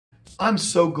I'm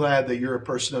so glad that you're a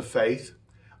person of faith.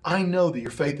 I know that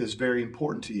your faith is very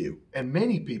important to you, and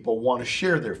many people want to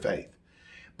share their faith.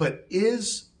 But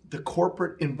is the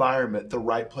corporate environment the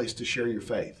right place to share your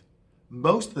faith?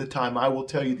 Most of the time, I will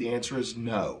tell you the answer is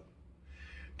no.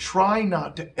 Try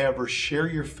not to ever share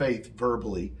your faith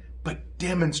verbally, but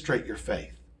demonstrate your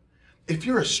faith. If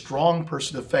you're a strong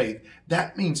person of faith,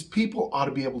 that means people ought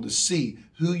to be able to see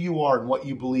who you are and what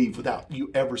you believe without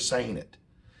you ever saying it.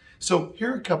 So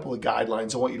here are a couple of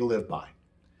guidelines I want you to live by.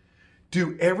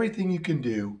 Do everything you can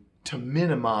do to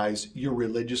minimize your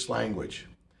religious language.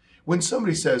 When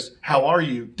somebody says, "How are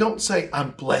you?" don't say,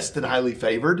 "I'm blessed and highly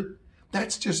favored."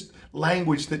 That's just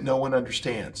language that no one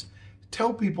understands.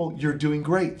 Tell people you're doing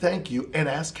great, thank you, and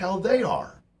ask how they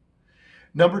are.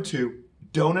 Number two,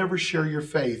 don't ever share your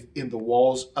faith in the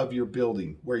walls of your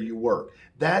building where you work.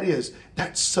 That's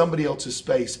somebody else's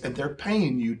space, and they're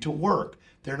paying you to work.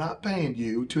 They're not paying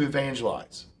you to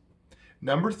evangelize.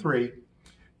 Number three,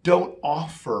 don't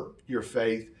offer your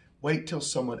faith. Wait till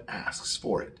someone asks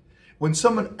for it. When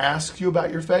someone asks you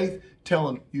about your faith, tell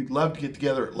them you'd love to get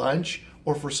together at lunch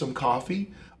or for some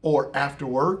coffee or after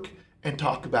work and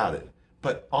talk about it.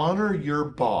 But honor your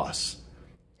boss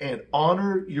and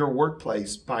honor your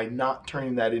workplace by not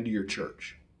turning that into your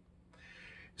church.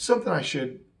 Something I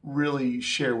should really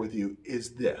share with you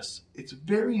is this. It's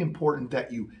very important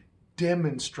that you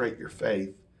demonstrate your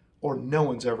faith, or no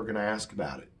one's ever going to ask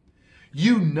about it.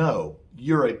 You know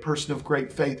you're a person of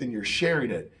great faith and you're sharing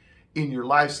it in your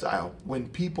lifestyle when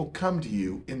people come to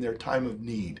you in their time of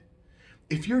need.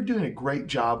 If you're doing a great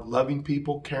job loving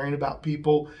people, caring about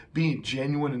people, being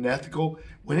genuine and ethical,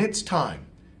 when it's time,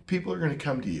 people are going to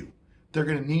come to you. They're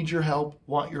going to need your help,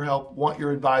 want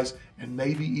your advice, and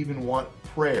maybe even want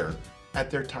prayer at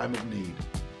their time of need.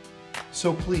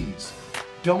 So please,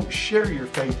 don't share your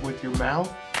faith with your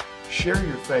mouth. Share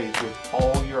your faith with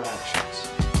all your actions.